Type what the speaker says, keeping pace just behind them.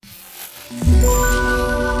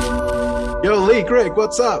Yo, Lee, Greg,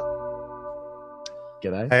 what's up?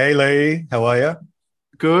 G'day. Hey Lee, how are you?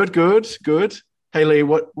 Good, good, good. Hey, Lee,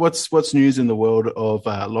 what's news in the world of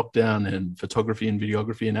lockdown and photography and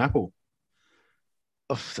videography in Apple?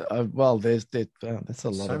 Well, that's a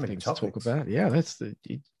lot So of many things to talk topics. about. Yeah,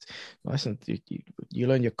 nice and you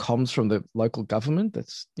learn your comms from the local government.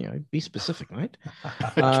 That's be specific, mate.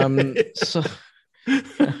 Okay. So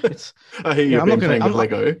it's I hear yeah, you've I'm not been gonna playing with I'm not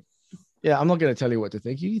Lego. yeah I'm not gonna tell you what to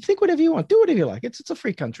think. You think whatever you want, do whatever you like. It's a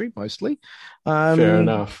free country mostly. Fair Um,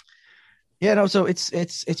 enough. yeah, no. So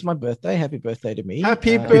it's my birthday. Happy birthday to me.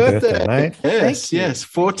 Happy Happy birthday, birthday. mate. Thank Yes, you, yes. thank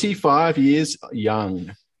you. 45 years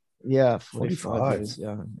young. Yeah, 45 45. years.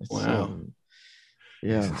 Yeah, it's Wow.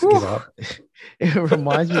 yeah. Jesus, Whew. get up. It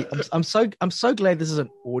reminds me. I'm so glad this is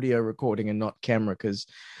an audio recording and not camera because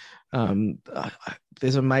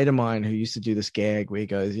there's a mate of mine who used to do this gag where he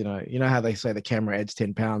goes, you know how they say the camera adds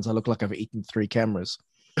 10 pounds. I look like I've eaten three cameras.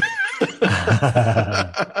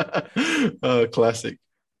 Oh, classic.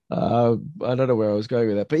 I don't know where I was going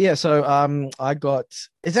with that, but yeah. So I got.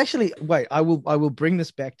 It's actually wait. I will bring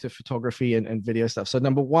this back to photography and video stuff. So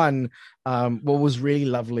number one, what was really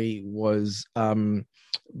lovely was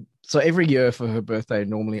so every year for her birthday,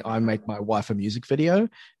 normally I make my wife a music video,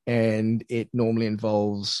 and it normally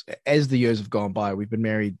involves, as the years have gone by, we've been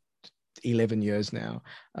married 11 years now.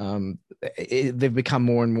 They've become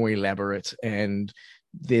more and more elaborate, and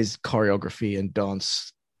there's choreography and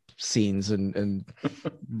dance scenes, and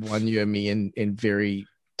one year me in very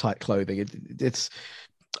tight clothing. It's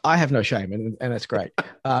I have no shame, and that's great.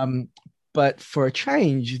 But for a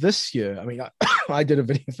change this year, I mean, I did a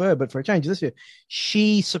video for her, but for a change this year,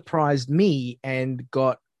 she surprised me and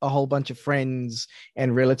got a whole bunch of friends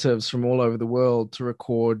and relatives from all over the world to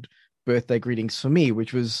record birthday greetings for me,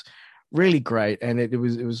 which was really great. And it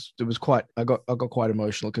was quite. I got quite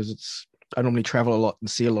emotional because I normally travel a lot and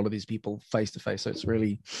see a lot of these people face to face, so it's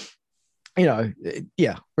really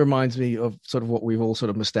yeah, reminds me of sort of what we've all sort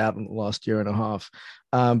of missed out on the last year and a half.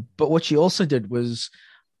 But what she also did was,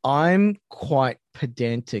 I'm quite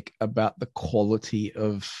pedantic about the quality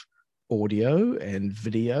of audio and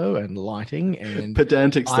video and lighting, and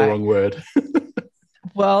Pedantic's the I wrong word.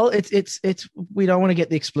 well, it's we don't want to get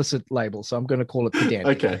the explicit label, so I'm going to call it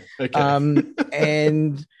pedantic. Okay, okay.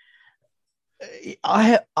 And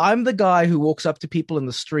I'm the guy who walks up to people in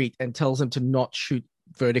the street and tells them to not shoot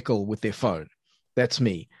vertical with their phone. That's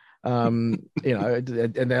me. And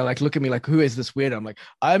they're like, look at me like, who is this weirdo? I'm like,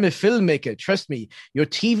 I'm a filmmaker. Trust me, your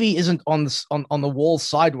TV isn't on the wall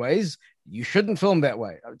sideways. You shouldn't film that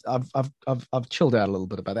way. I've chilled out a little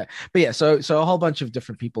bit about that. But yeah, so a whole bunch of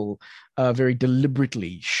different people very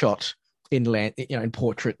deliberately shot in land, in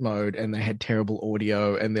portrait mode, and they had terrible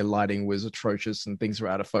audio, and their lighting was atrocious, and things were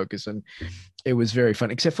out of focus, and it was very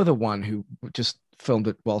fun, except for the one who just filmed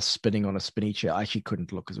it while spinning on a spinny chair. I actually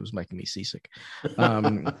couldn't look because it was making me seasick.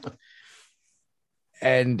 Um,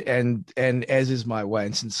 and as is my way,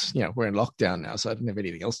 and since we're in lockdown now, so I didn't have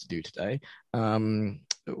anything else to do today.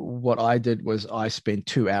 What I did was I spent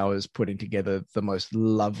 2 hours putting together the most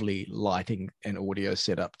lovely lighting and audio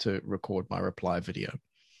setup to record my reply video.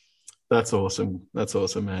 That's awesome. That's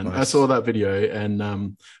awesome, man. I saw Nice. that video,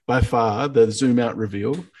 and by far the zoom out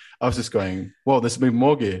reveal, I was just going, "Whoa, there's even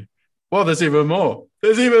more gear. Whoa, there's even more.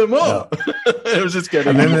 There's even more." Yeah. It was just And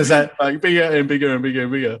then getting there's that like bigger and bigger and bigger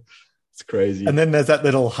and bigger. It's and crazy. then there's that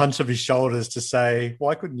little hunch of his shoulders to say,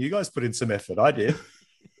 why couldn't you guys put in some effort? I did.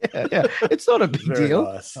 Yeah, it's not a It was big very deal.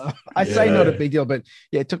 nice. I say not a Yeah. big deal, but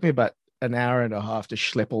yeah, it took me about an hour and a half to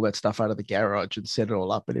schlep all that stuff out of the garage and set it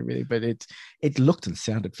all up and everything. But it looked and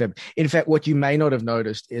sounded fab. In fact, what you may not have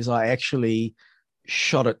noticed is I actually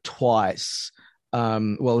shot it twice.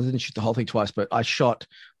 Well, I didn't shoot the whole thing twice, but I shot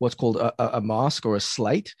what's called a mask or a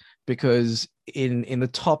slate, because in the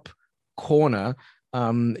top corner,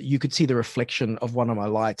 you could see the reflection of one of my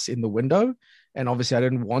lights in the window, and obviously I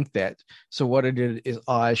didn't want that. So what I did is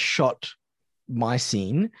I shot my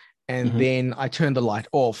scene, and Mhm. then I turned the light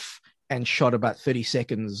off and shot about 30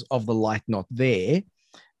 seconds of the light not there,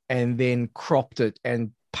 and then cropped it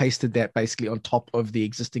and pasted that basically on top of the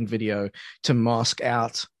existing video to mask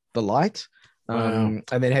out the light. Wow.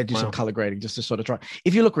 And then had to do some Wow. color grading just to sort of try.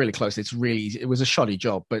 If you look really close, it's really easy. It was a shoddy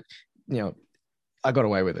job, but you know, I got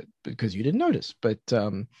away with it because you didn't notice. But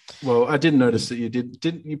Well, I didn't notice that you did.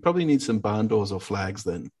 Didn't you probably need some barn doors or flags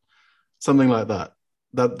then? Something like that.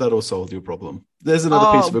 That'll solve your problem. There's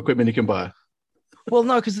another piece of oh equipment you can buy. well,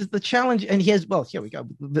 no, because the challenge, and here's well, here we go.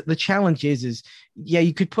 The challenge is yeah,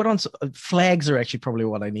 you could put on flags are actually probably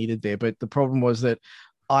what I needed there, but the problem was that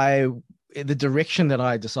I the direction that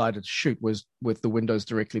I decided to shoot was with the windows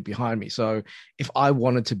directly behind me. So if I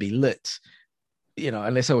wanted to be lit,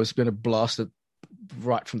 unless I was going to blast it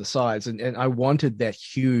right from the sides. And I wanted that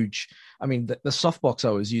huge, I mean, the softbox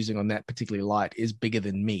I was using on that particular light is bigger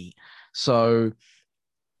than me. So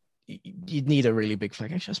you'd need a really big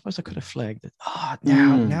flag. Actually, I suppose I could have flagged it.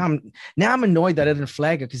 Now I'm annoyed that I didn't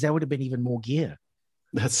flag it, because that would have been even more gear.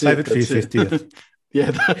 That's Save it. it for your 50th.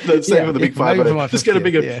 Yeah, that's same with the big 5. Just get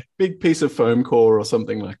a big piece of foam core or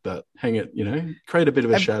something like that. Hang it, create a bit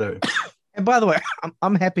of a shadow. And by the way,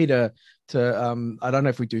 I'm happy to I don't know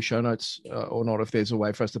if we do show notes or not, if there's a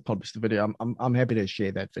way for us to publish the video. I'm happy to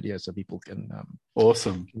share that video so people can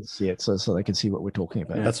awesome can see it, so they can see what we're talking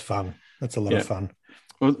about. Yeah, that's fun. That's a lot of fun.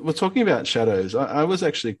 Well, we're talking about shadows. I was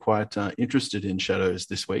actually quite interested in shadows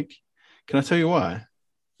this week. Can I tell you why?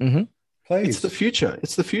 Mm-hmm. Please. It's the future.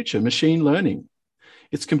 It's the future. Machine learning.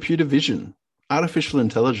 It's computer vision, artificial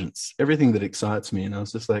intelligence, everything that excites me. And I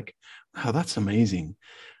was just like, wow, that's amazing.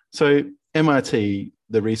 So MIT,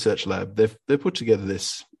 the research lab, they've put together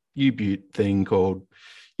this U-Butte thing called,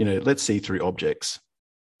 let's see through objects.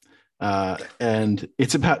 And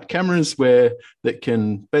it's about cameras that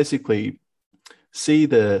can basically see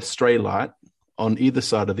the stray light on either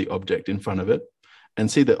side of the object in front of it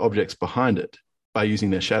and see the objects behind it by using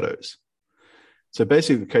their shadows. So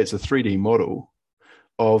basically it creates a 3D model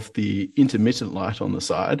of the intermittent light on the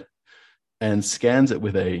side and scans it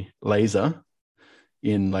with a laser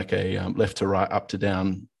in like a left to right, up to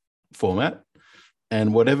down format.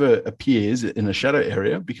 And whatever appears in a shadow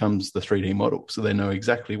area becomes the 3D model. So they know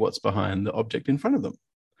exactly what's behind the object in front of them.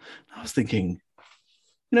 I was thinking,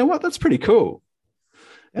 you know what? That's pretty cool.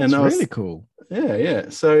 That's really cool. Yeah.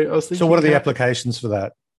 So I was thinking. So what are the applications for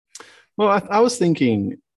that? Well, I was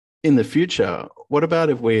thinking in the future, what about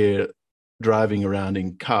if we're driving around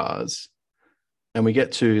in cars and we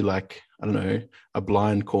get to a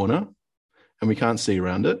blind corner and we can't see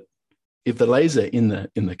around it? If the laser in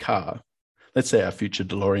the car, let's say our future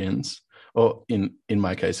DeLoreans, or in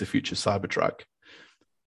my case, a future Cybertruck,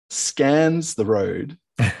 scans the road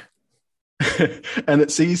and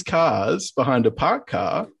it sees cars behind a parked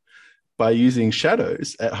car by using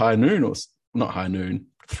shadows at high noon, or not high noon,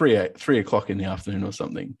 3 o'clock in the afternoon or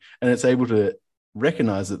something. And it's able to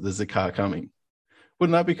recognize that there's a car coming.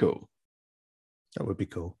 Wouldn't that be cool? That would be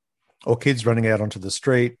cool. Or kids running out onto the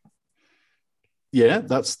street. Yeah,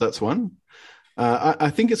 that's one. I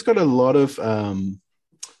think it's got a lot of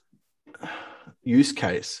use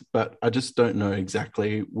case, but I just don't know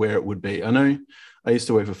exactly where it would be. I know I used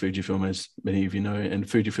to work for Fujifilm, as many of you know, and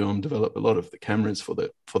Fujifilm developed a lot of the cameras for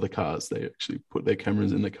the cars. They actually put their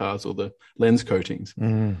cameras in the cars, or the lens coatings.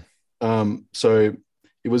 So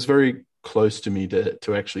it was very close to me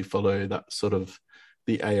to actually follow that sort of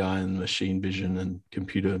the AI and machine vision and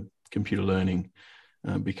computer learning,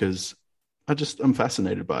 because I'm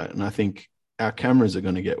fascinated by it. And I think our cameras are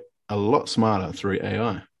going to get a lot smarter through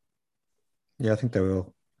AI. Yeah, I think they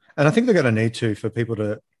will. And I think they're going to need to, for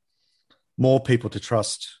more people to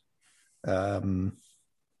trust, cars,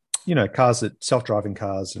 self-driving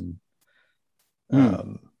cars, and,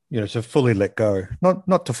 to fully let go,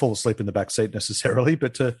 not to fall asleep in the back seat necessarily,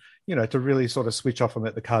 but to really sort of switch off and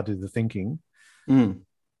let the car do the thinking.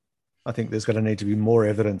 I think there's going to need to be more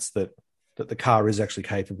evidence that the car is actually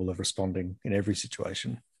capable of responding in every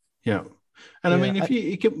situation. Yeah. And I mean, if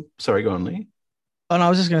you can, sorry, go on, Lee. And I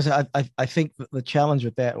was just going to say, I think that the challenge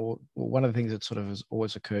with that, or one of the things that sort of has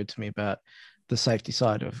always occurred to me about the safety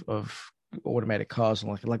side of automatic cars,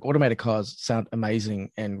 and like automatic cars sound amazing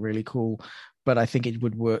and really cool, but I think it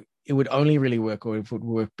would work. It would only really work, or it would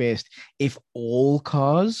work best, if all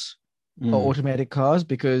cars are automatic cars,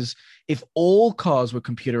 because if all cars were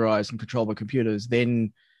computerized and controlled by computers,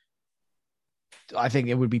 then I think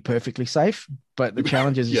it would be perfectly safe. But the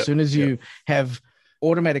challenge is, as soon as you have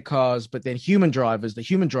automatic cars, but then the human drivers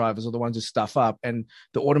are the ones who stuff up, and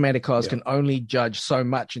the automatic cars can only judge so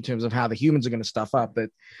much in terms of how the humans are going to stuff up,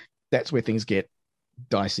 that's where things get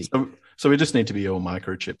dicey. So we just need to be all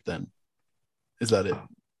microchipped then. Is that it?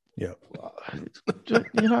 Yeah.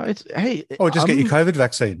 It's hey. Or just get your COVID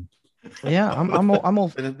vaccine. Yeah, I'm all.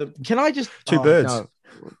 Can I just two birds? No.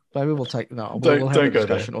 Maybe we'll take we'll have don't a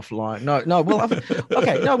discussion offline. No. Well,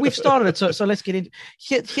 okay. No, we've started it, so let's get into.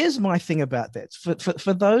 Here's my thing about that.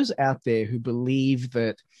 For those out there who believe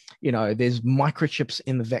that there's microchips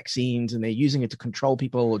in the vaccines and they're using it to control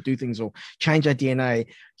people or do things or change our DNA.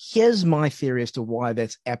 Here's my theory as to why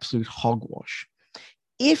that's absolute hogwash.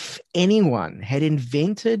 If anyone had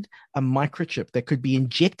invented a microchip that could be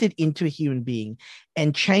injected into a human being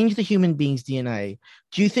and change the human being's DNA,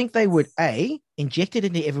 do you think they would A, inject it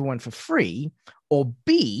into everyone for free, or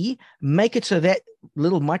B, make it so that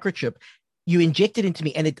little microchip, you inject it into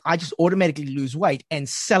me and I just automatically lose weight and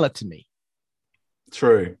sell it to me?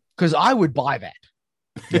 True. Because I would buy that.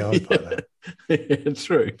 Yeah, I'd buy that. Yeah,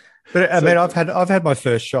 true. But I mean, I've had my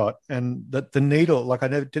first shot, and the needle, like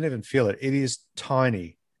didn't even feel it. It is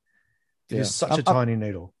tiny. It is such a tiny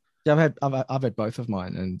needle. Yeah, I've had both of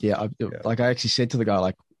mine, and like I actually said to the guy,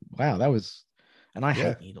 like, wow, that was, and I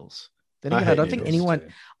hate needles. Then again, I don't think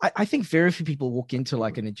anyone. I think very few people walk into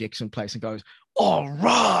like an injection place and goes, "All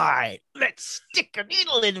right, let's stick a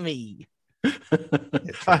needle in me."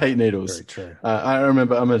 I hate needles. Very true. I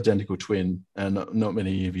remember I'm an identical twin, and not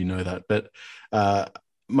many of you know that, but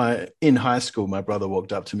in high school, my brother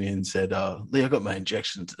walked up to me and said, "Lee, I got my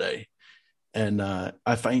injection today," and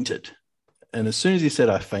I fainted. And as soon as he said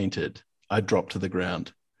I fainted, I dropped to the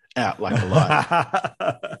ground, out like a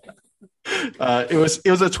light. It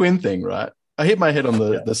was a twin thing, right? I hit my head on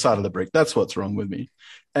the side of the brick. That's what's wrong with me.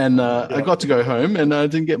 And I got to go home, and I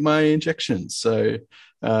didn't get my injections. So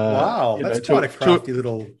wow, that's quite a crafty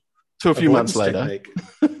little. To a few months later,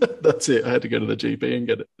 that's it. I had to go to the GP and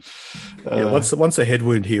get it. Once the head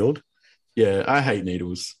wound healed. Yeah, I hate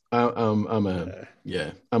needles. I'm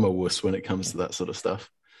a wuss when it comes to that sort of stuff.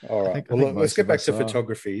 All right. Let's get back to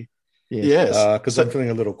photography. Yes. Because I'm feeling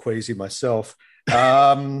a little queasy myself.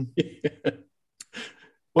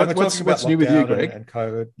 What's new with you, Greg? And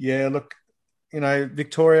COVID. Yeah, look,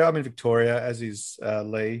 Victoria. I'm in Victoria, as is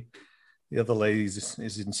Lee. The other Lee is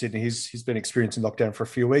in Sydney. He's been experiencing lockdown for a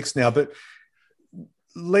few weeks now. But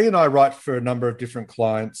Lee and I write for a number of different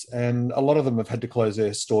clients, and a lot of them have had to close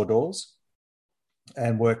their store doors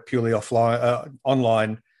and work purely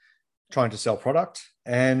online, trying to sell product.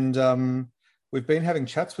 And we've been having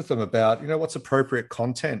chats with them about, what's appropriate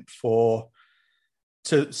content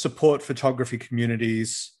to support photography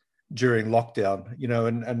communities during lockdown,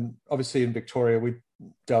 and obviously in Victoria, we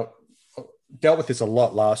dealt with this a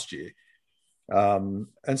lot last year. And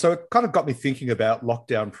so it kind of got me thinking about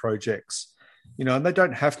lockdown projects, and they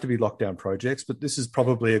don't have to be lockdown projects, but this is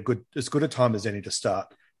probably as good a time as any to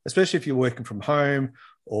start, especially if you're working from home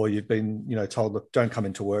or you've been, told, look, don't come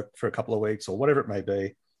into work for a couple of weeks or whatever it may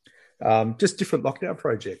be. Just different lockdown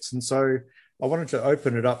projects. And so I wanted to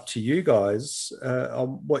open it up to you guys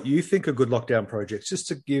on what you think are good lockdown projects, just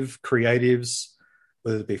to give creatives,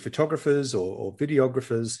 whether it be photographers or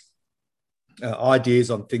videographers,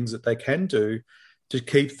 ideas on things that they can do to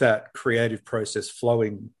keep that creative process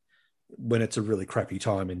flowing when it's a really crappy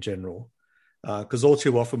time in general. Because all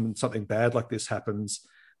too often when something bad like this happens,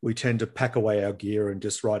 we tend to pack away our gear and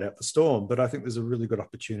just ride out the storm. But I think there's a really good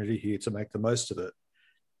opportunity here to make the most of it.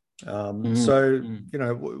 So,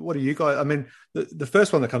 what do you guys, I mean, the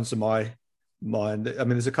first one that comes to my mind, I mean,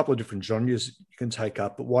 there's a couple of different genres you can take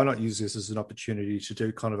up, but why not use this as an opportunity to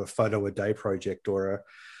do kind of a photo a day project or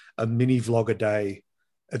a mini vlog a day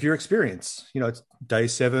of your experience? It's day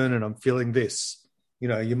 7 and I'm feeling this,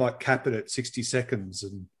 you might cap it at 60 seconds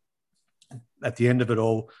and at the end of it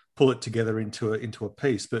all, pull it together into a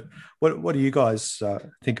piece. But what do you guys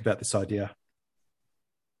think about this idea?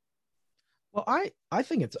 Well, I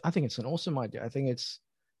think it's an awesome idea. I think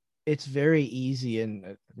it's very easy, and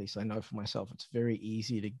at least I know for myself, it's very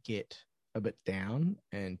easy to get a bit down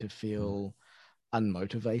and to feel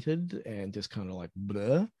unmotivated and just kind of like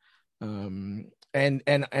blur. And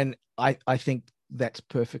I think that's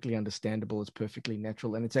perfectly understandable. It's perfectly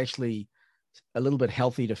natural, and it's actually a little bit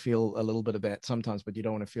healthy to feel a little bit of that sometimes, but you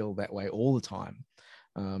don't want to feel that way all the time.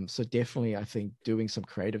 So definitely, I think doing some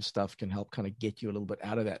creative stuff can help kind of get you a little bit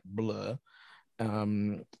out of that blur.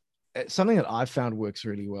 Something that I've found works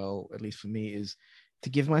really well, at least for me, is to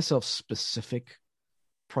give myself specific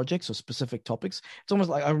projects or specific topics. It's almost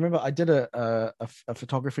like I remember I did a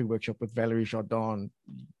photography workshop with Valerie Jardin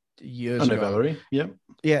years ago. Valerie, yeah,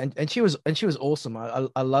 and she was awesome.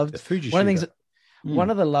 I loved one of the things that.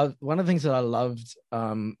 One of the things that I loved,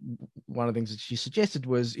 one of the things that she suggested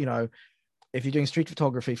was, if you're doing street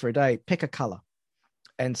photography for a day, pick a color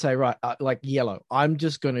and say, right, like yellow, I'm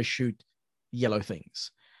just going to shoot yellow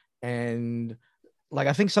things. And like,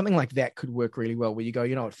 I think something like that could work really well, where you go,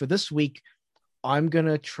 what, for this week, I'm going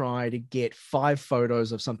to try to get 5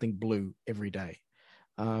 photos of something blue every day.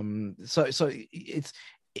 So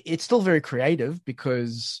it's still very creative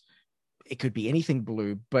because it could be anything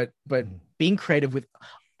blue, but being creative with,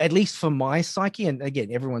 at least for my psyche, and again,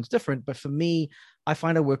 everyone's different, but for me, I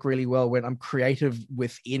find I work really well when I'm creative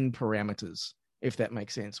within parameters, if that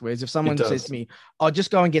makes sense. Whereas if someone says to me, "I'll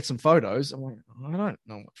just go and get some photos," I'm like, I don't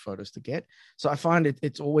know what photos to get. So I find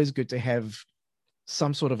it's always good to have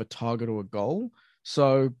some sort of a target or a goal.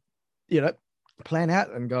 So, plan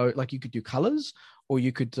out and go, like, you could do colors, or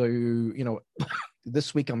you could do,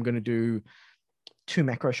 this week I'm going to do 2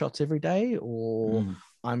 macro shots every day, or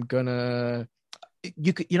I'm gonna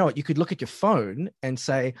you could, you know what, you could look at your phone and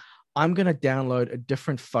say, I'm going to download a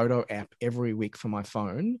different photo app every week for my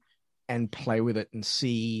phone and play with it and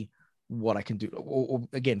see what I can do. Or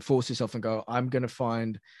again, force yourself and go, I'm going to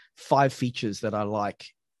find 5 features that I like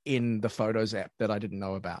in the Photos app that I didn't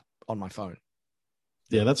know about on my phone.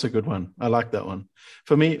 Yeah, that's a good one. I like that one.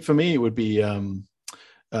 For me, it would be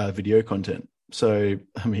video content. So,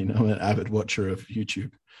 I mean, I'm an avid watcher of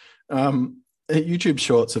YouTube. YouTube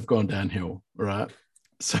Shorts have gone downhill, right?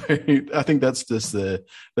 So I think that's just the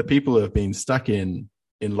people who have been stuck in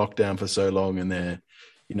lockdown for so long, and they're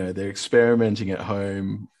experimenting at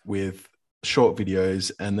home with short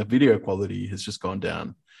videos, and the video quality has just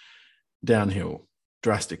gone downhill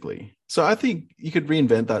drastically. So I think you could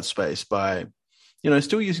reinvent that space by,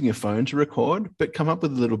 still using your phone to record, but come up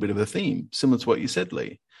with a little bit of a theme, similar to what you said,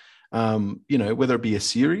 Lee. Whether it be a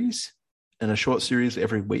series and a short series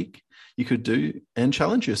every week, you could do, and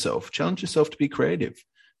challenge yourself to be creative.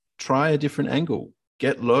 Try a different angle,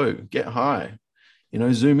 get low, get high,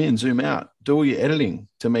 zoom in, zoom out, do all your editing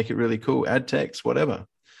to make it really cool, add text, whatever.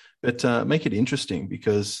 But make it interesting,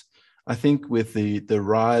 because I think with the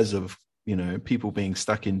rise of, people being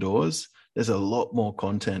stuck indoors, there's a lot more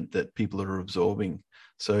content that people are absorbing.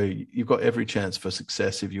 So you've got every chance for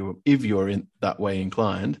success if you're in that way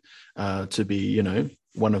inclined to be,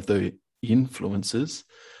 one of the influencers.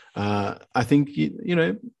 I think,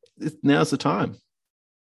 now's the time.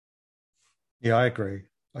 Yeah, I agree.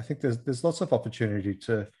 I think there's lots of opportunity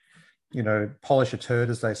to, polish a turd,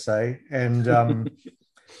 as they say. And,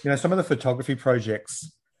 some of the photography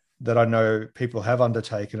projects that I know people have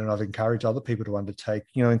undertaken, and I've encouraged other people to undertake,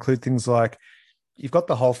 include things like, you've got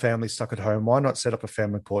the whole family stuck at home. Why not set up a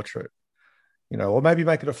family portrait? Or maybe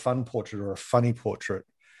make it a fun portrait or a funny portrait.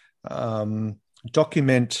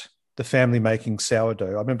 Document the family making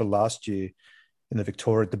sourdough. I remember last year in the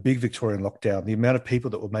big Victorian lockdown, the amount of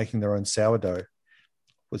people that were making their own sourdough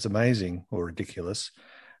was amazing or ridiculous.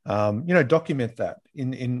 Document that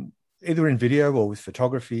in either in video or with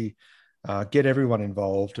photography. Get everyone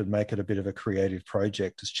involved and make it a bit of a creative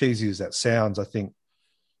project. As cheesy as that sounds, I think,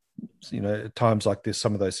 at times like this,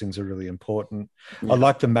 some of those things are really important. Yeah. I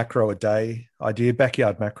like the macro a day idea.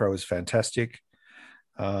 Backyard macro is fantastic.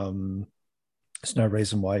 There's no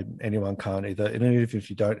reason why anyone can't either. And even if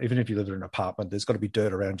you live in an apartment, there's got to be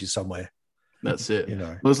dirt around you somewhere. That's it.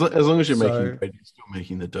 Well, as long as you're making bread, you're still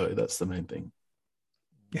making the dough. That's the main thing.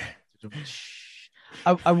 Yeah.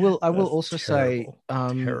 I will also terrible.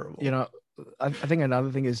 Say, terrible. I think another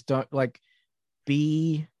thing is don't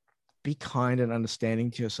be kind and understanding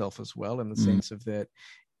to yourself as well, in the sense of that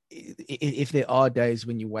if there are days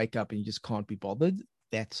when you wake up and you just can't be bothered,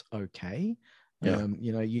 that's okay. Yeah.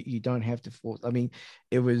 You don't have to force. I mean,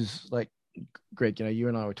 it was like, Greg, you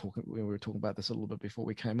and I were talking about this a little bit before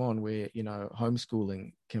we came on, where,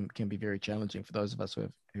 homeschooling can be very challenging for those of us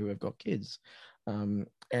who have got kids.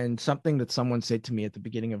 And something that someone said to me at the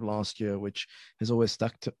beginning of last year, which has always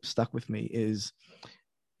stuck with me, is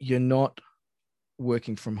you're not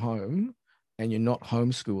working from home and you're not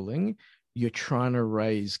homeschooling. You're trying to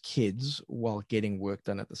raise kids while getting work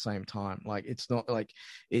done at the same time. Like, it's not like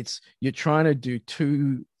you're trying to do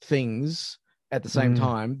 2 things at the same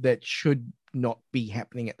time that should not be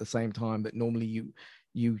happening at the same time, that normally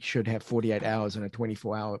you should have 48 hours in a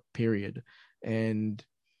 24-hour period. And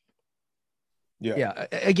yeah,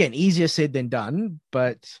 again, easier said than done,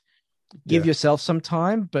 but give yourself some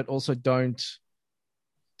time, but also don't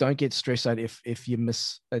get stressed out if you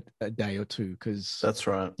miss a day or two, because that's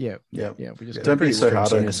right. Yeah. We just don't be so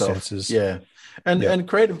hard on yourself. Yeah, and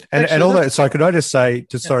creative and all that. So could I just say,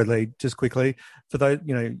 sorry, Lee, just quickly, for those,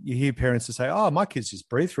 you hear parents to say, "Oh, my kids just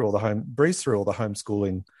breeze through all the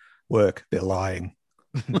homeschooling work." They're lying.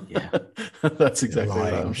 Yeah, that's exactly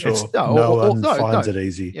right. I'm sure no one finds it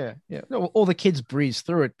easy. Yeah. No, all the kids breeze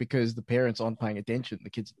through it because the parents aren't paying attention. The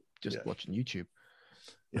kids just watching YouTube.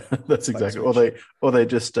 That's exactly. Or they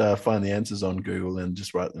just find the answers on Google and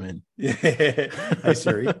just write them in. Yeah. Hey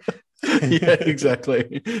Siri. Yeah,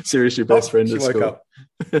 exactly. Siri's your best friend at school.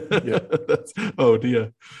 Oh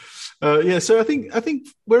dear. So I think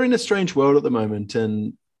we're in a strange world at the moment,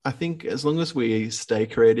 and I think as long as we stay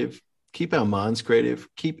creative, keep our minds creative,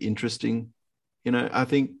 keep interesting, I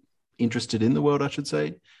think interested in the world, I should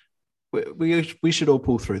say, we should all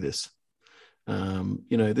pull through this.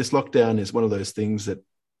 This lockdown is one of those things that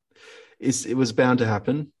it was bound to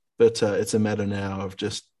happen, but it's a matter now of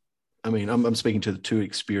just, I'm speaking to the 2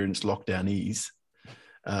 experienced lockdownees.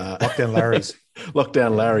 Lockdown Larrys.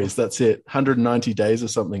 Lockdown Larrys, that's it. 190 days or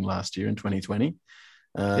something last year in 2020.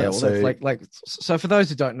 Yeah, well, that's so for those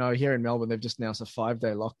who don't know, here in Melbourne, they've just announced a 5-day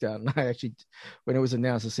lockdown. And I actually, when it was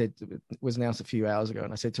announced, I said it was announced a few hours ago,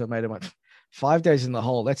 and I said to a mate of mine, 5 days in the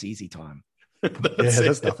hole, that's easy time.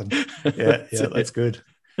 That's nothing. That's good.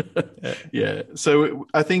 Yeah. So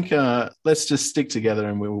I think let's just stick together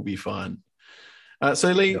and we will be fine.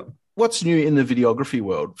 So Lee, what's new in the videography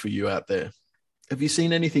world for you out there? Have you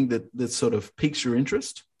seen anything that sort of piques your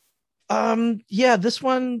interest? This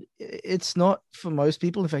one, it's not for most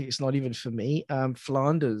people. In fact, it's not even for me.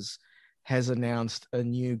 Flanders has announced a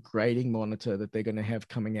new grading monitor that they're going to have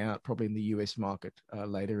coming out probably in the US market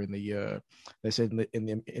later in the year. They said in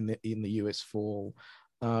the US fall.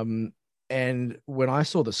 And when I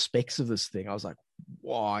saw the specs of this thing, I was like,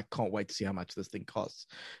 wow, I can't wait to see how much this thing costs.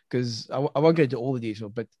 Because I won't go into all the detail,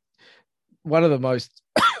 but one of the most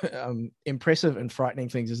impressive and frightening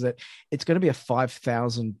things is that it's going to be a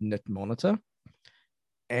 5,000 nit monitor.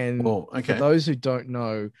 And for those who don't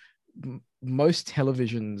know, most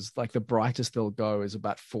televisions, like the brightest they'll go is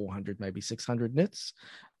about 400, maybe 600 nits.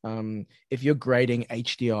 If you're grading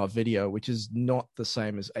HDR video, which is not the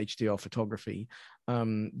same as HDR photography,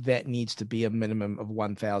 that needs to be a minimum of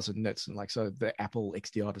 1,000 nits. And so the Apple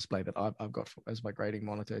XDR display that I've got as my grading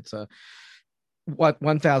monitor, it's a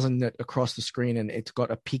 1,000 nit across the screen, and it's got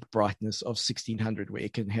a peak brightness of 1,600, where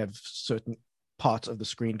it can have certain parts of the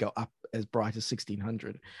screen go up as bright as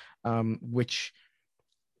 1,600, which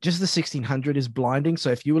just the 1,600 is blinding. So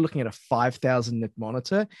if you were looking at a 5,000 nit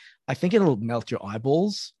monitor, I think it'll melt your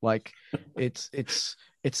eyeballs. Like it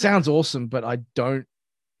sounds awesome, but I'm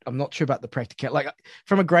not sure about the practical. Like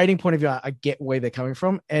from a grading point of view, I get where they're coming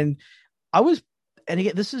from. And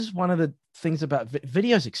again, this is one of the things about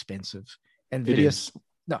video's expensive. And videos,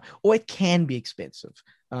 or it can be expensive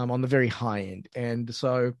on the very high end. And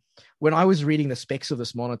so when I was reading the specs of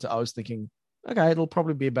this monitor, I was thinking, okay, it'll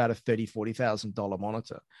probably be about a $30,000-$40,000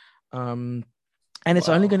 monitor. And it's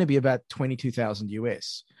only going to be about 22,000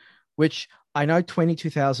 US, which I know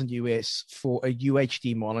 22,000 US for a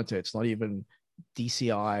UHD monitor. It's not even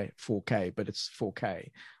DCI 4K, but it's 4K.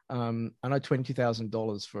 I know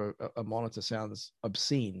 $22,000 for a monitor sounds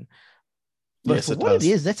obscene. But yes, for what it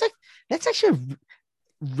is, that's actually,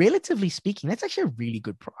 relatively speaking, that's actually a really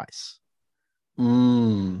good price.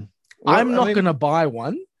 Well, I'm not going to buy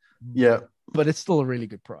one. Yeah, but it's still a really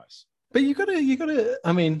good price. But you gotta.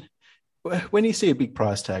 I mean, when you see a big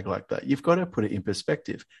price tag like that, you've got to put it in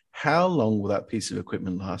perspective. How long will that piece of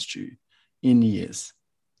equipment last you in years?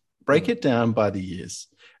 Break it down by the years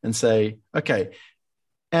and say, okay,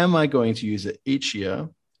 am I going to use it each year?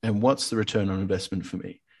 And what's the return on investment for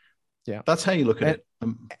me? Yeah, that's how you look at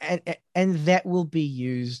it. And that will be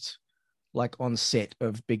used like on set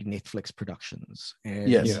of big Netflix productions. And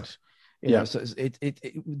yes. You know, so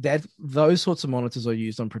that those sorts of monitors are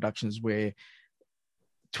used on productions where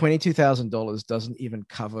 $22,000 doesn't even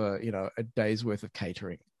cover, a day's worth of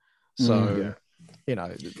catering. So,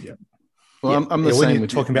 Well, I'm the same. When you're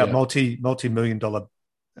talking about multi-million-dollar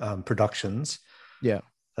productions,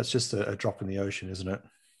 that's just a drop in the ocean, isn't it?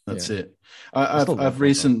 That's it. I've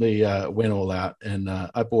recently went all out and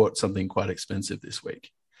I bought something quite expensive this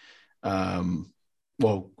week.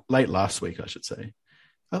 Late last week, I should say.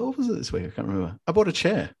 What was it this week? I can't remember. I bought a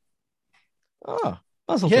chair. Oh,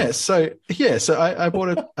 yeah. So I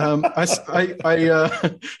bought it. I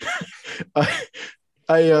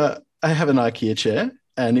have an IKEA chair,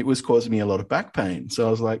 and it was causing me a lot of back pain. So I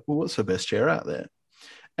was like, well, what's the best chair out there?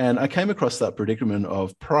 And I came across that predicament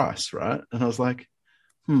of price, right? And I was like,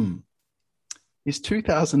 is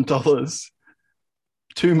 $2,000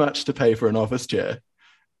 too much to pay for an office chair?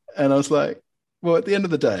 And I was like, well, at the end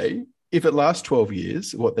of the day, if it lasts 12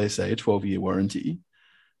 years, what they say, 12-year warranty,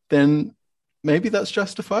 then maybe that's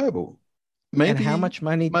justifiable. Maybe. And how much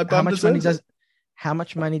money does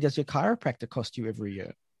your chiropractor cost you every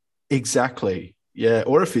year? Exactly. Yeah,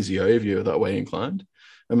 or a physio if you're that way inclined.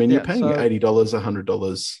 I mean, you're paying $80,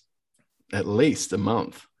 $100 at least a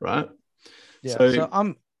month, right? Yeah.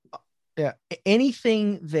 So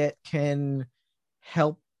anything that can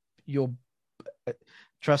help your.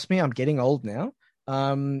 Trust me, I'm getting old now.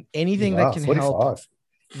 Anything that can 45. help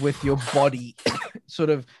with your body,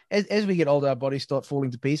 sort of as we get older, our bodies start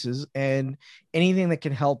falling to pieces, and anything that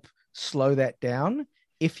can help slow that down,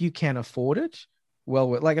 if you can afford it.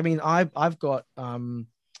 Well, like, I mean, I've got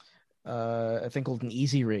a thing called an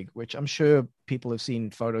Easy Rig, which I'm sure people have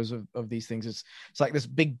seen photos of these things. It's like this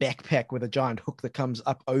big backpack with a giant hook that comes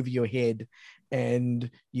up over your head, and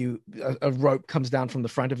a rope comes down from the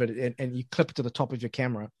front of it, and you clip it to the top of your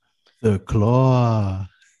camera. The claw.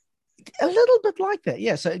 A little bit like that,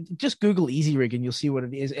 yeah. So just Google Easy Rig and you'll see what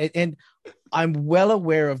it is. And I'm well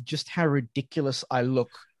aware of just how ridiculous I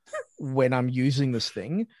look when I'm using this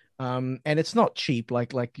thing. And it's not cheap.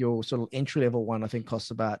 Like your sort of entry level one, I think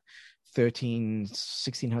costs about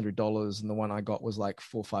 $1,600, and the one I got was like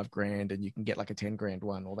 $4 or $5 and you can get like a 10 grand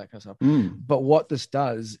one, all that kind of stuff. But what this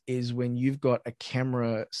does is when you've got a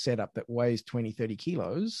camera setup that weighs 20-30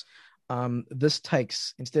 kilos, this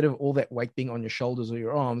takes, instead of all that weight being on your shoulders or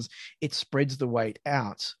your arms, it spreads the weight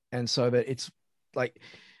out. And so that it's like,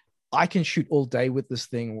 I can shoot all day with this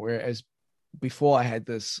thing. Whereas before I had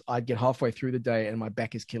this, I'd get halfway through the day and my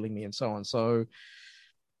back is killing me and so on. So,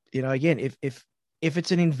 again, if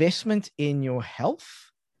it's an investment in your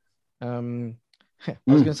health, I was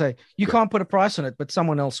going to say, you can't put a price on it, but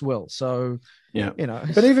someone else will. So, yeah,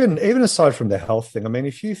 But even aside from the health thing, I mean,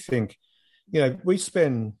 if you think, we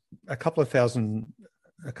spend a couple of thousand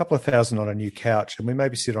on a new couch, and we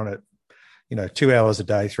maybe sit on it, 2 hours a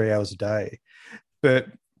day, 3 hours a day. But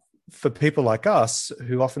for people like us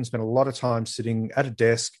who often spend a lot of time sitting at a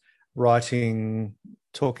desk, writing,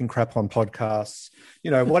 talking crap on podcasts,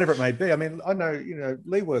 whatever it may be. I mean, I know,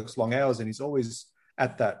 Lee works long hours and he's always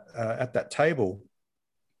at that table.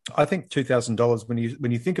 I think $2,000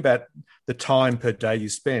 when you think about the time per day you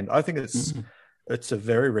spend, I think it's a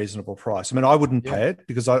very reasonable price. I mean, I wouldn't pay it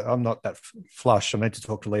because I'm not that flush. I need to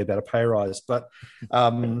talk to Lee about a pay rise, but I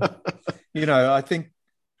think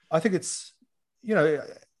it's,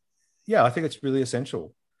 I think it's really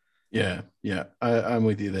essential. Yeah. I'm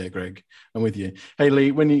with you there, Greg. I'm with you. Hey,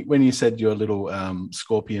 Lee, when you said your little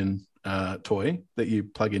Scorpion toy that you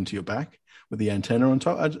plug into your back with the antenna on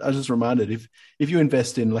top, I was just reminded, if you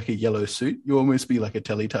invest in like a yellow suit, you almost be like a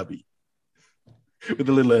Teletubby with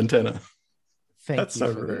a little antenna. That's you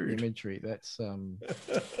so for rude. That imagery. That's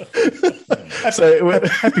So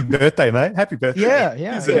happy birthday, mate! Happy birthday.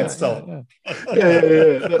 Yeah. That's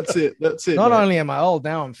it. Not mate. Only am I old,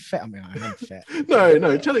 now I'm fat. I mean, I'm fat.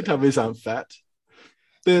 No, Teletubbies aren't fat.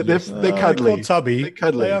 They're cuddly. Tubby. They're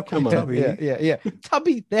cuddly. They are Come on. Tubby. Yeah.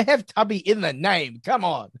 Tubby. They have Tubby in the name. Come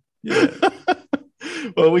on. Yeah.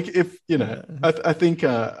 Well, I think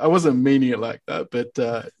I wasn't meaning it like that, but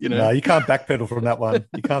No, you can't backpedal from that one.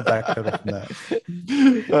 You can't backpedal from that.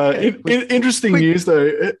 Interesting news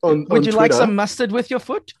though. On Would you Twitter. like some mustard with your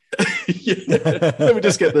foot? Let me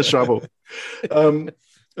just get the shovel. I'll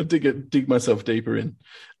dig myself deeper in.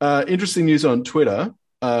 Interesting news on Twitter.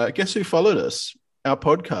 Guess who followed us? Our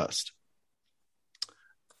podcast.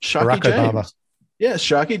 Sharky James. Obama. Yeah,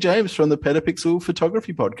 Sharky James from the Petapixel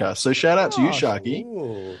Photography Podcast. So shout out to you, Sharky.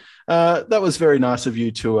 Ooh. That was very nice of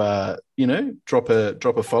you to, drop a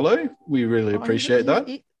follow. We really appreciate that.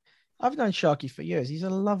 I've known Sharky for years. He's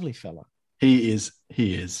a lovely fella. He is.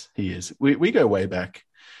 We go way back.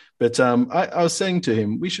 But I was saying to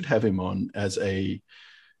him, we should have him on as a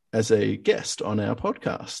guest on our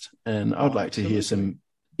podcast. And I would like to hear some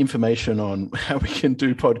information on how we can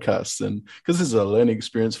do podcasts, and because this is a learning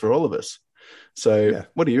experience for all of us. So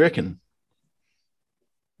What do you reckon?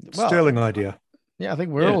 Sterling idea. Yeah, I think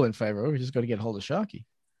we're all in favor. We just got to get hold of Sharky.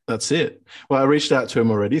 That's it. Well, I reached out to him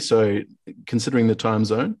already. So considering the time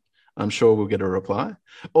zone, I'm sure we'll get a reply.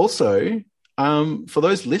 Also, for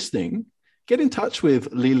those listening, get in touch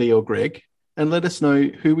with Lily or Greg and let us know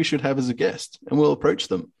who we should have as a guest, and we'll approach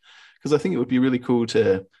them. Because I think it would be really cool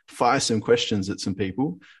to fire some questions at some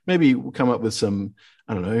people. Maybe we'll come up with some,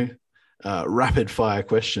 I don't know, rapid fire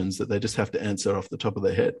questions that they just have to answer off the top of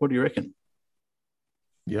their head. What do you reckon?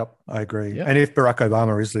 Yep, I agree. Yep. And if Barack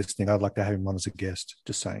Obama is listening, I'd like to have him on as a guest,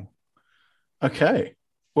 just saying. Okay.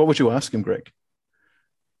 What would you ask him, Greg?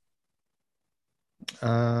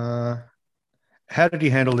 How did he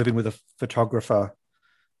handle living with a photographer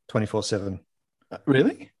 24/7?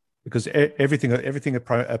 Really? Because everything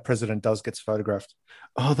a president does gets photographed.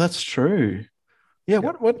 Oh, that's true. Yeah,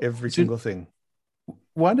 what every single thing.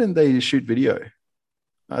 Why didn't they shoot video?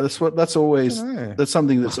 That's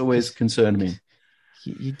something that's always concerned me. I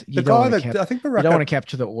think Barack, you don't want to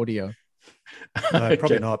capture the audio. No,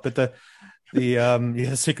 probably not. But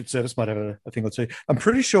the Secret Service might have a thing or two. I'm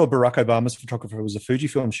pretty sure Barack Obama's photographer was a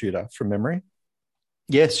Fujifilm shooter from memory.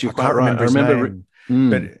 Yes, you're quite right. I remember.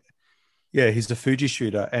 But yeah, he's a Fuji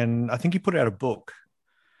shooter, and I think he put out a book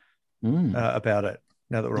about it.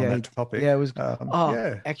 Now that we're on that topic, it was.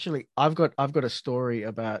 Actually, I've got a story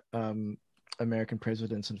about American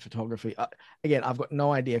presidents and photography. Again, I've got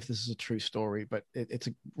no idea if this is a true story, but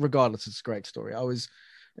regardless, it's a great story. It's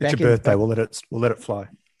your birthday. We'll let it fly.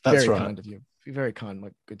 That's very right. Kind of you. Very kind,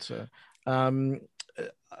 my good sir.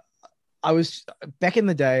 I was back in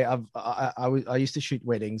the day. I used to shoot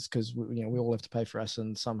weddings because we all have to pay for us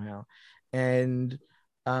and somehow. And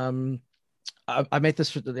I met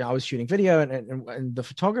this. I was shooting video, and the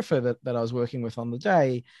photographer that I was working with on the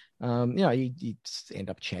day, you end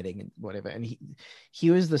up chatting and whatever. And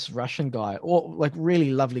he was this Russian guy, or like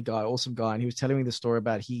really lovely guy, awesome guy. And he was telling me the story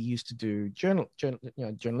about he used to do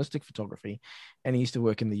journalistic photography, and he used to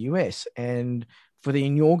work in the US. And for the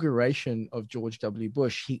inauguration of George W.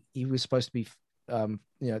 Bush, he was supposed to be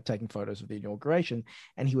taking photos of the inauguration,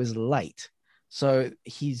 and he was late. So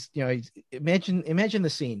imagine the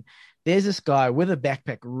scene. There's this guy with a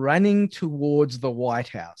backpack running towards the White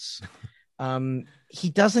House. He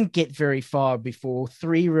doesn't get very far before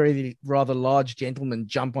three really rather large gentlemen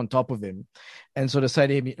jump on top of him and sort of say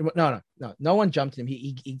to him, no one jumped him.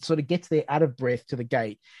 He sort of gets there out of breath to the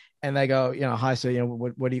gate, and they go, hi, sir,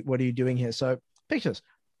 what are you doing here? So pictures,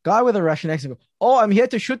 guy with a Russian accent goes, oh, I'm here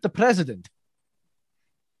to shoot the president.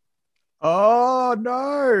 Oh,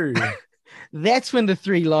 no. That's when the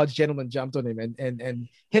three large gentlemen jumped on him, and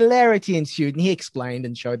hilarity ensued, and he explained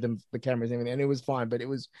and showed them the cameras and everything, and it was fine. But it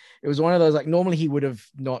was one of those, like, normally he would have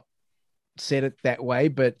not said it that way,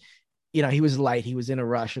 but he was late, he was in a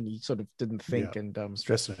rush, and he sort of didn't think and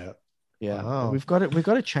stressing out. Yeah, wow. We've got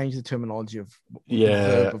to change the terminology of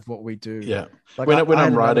what we do. Yeah, like when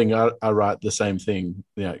I'm writing, I write the same thing.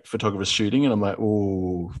 Photographers shooting, and I'm like,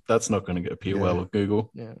 oh, that's not going to appear well with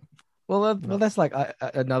Google. Yeah. Well, that's like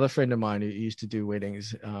another friend of mine who used to do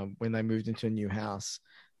weddings. When they moved into a new house,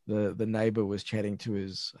 the neighbor was chatting to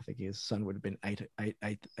I think his son would have been eight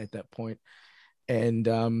at that point.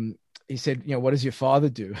 And he said, what does your father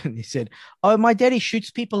do? And he said, oh, my daddy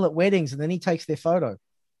shoots people at weddings and then he takes their photo.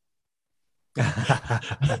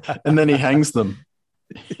 And then he hangs them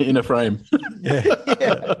in a frame.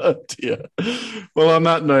 Dear. Well, on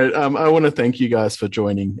that note, I want to thank you guys for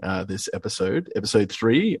joining this episode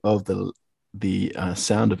 3 of the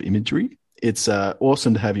Sound of Imagery. It's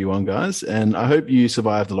awesome to have you on, guys, and I hope you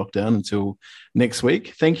survive the lockdown until next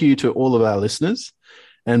week. Thank you to all of our listeners,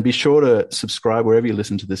 and be sure to subscribe wherever you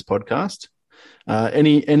listen to this podcast.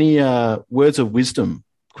 Any words of wisdom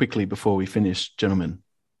quickly before we finish, gentlemen?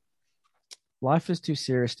 Life is too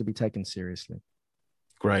serious to be taken seriously.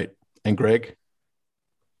 Great. And Greg?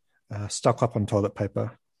 Stock up on toilet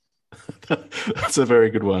paper. That's a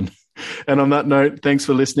very good one. And on that note, thanks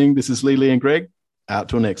for listening. This is Lee and Greg. Out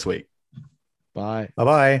till next week. Bye.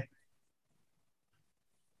 Bye-bye.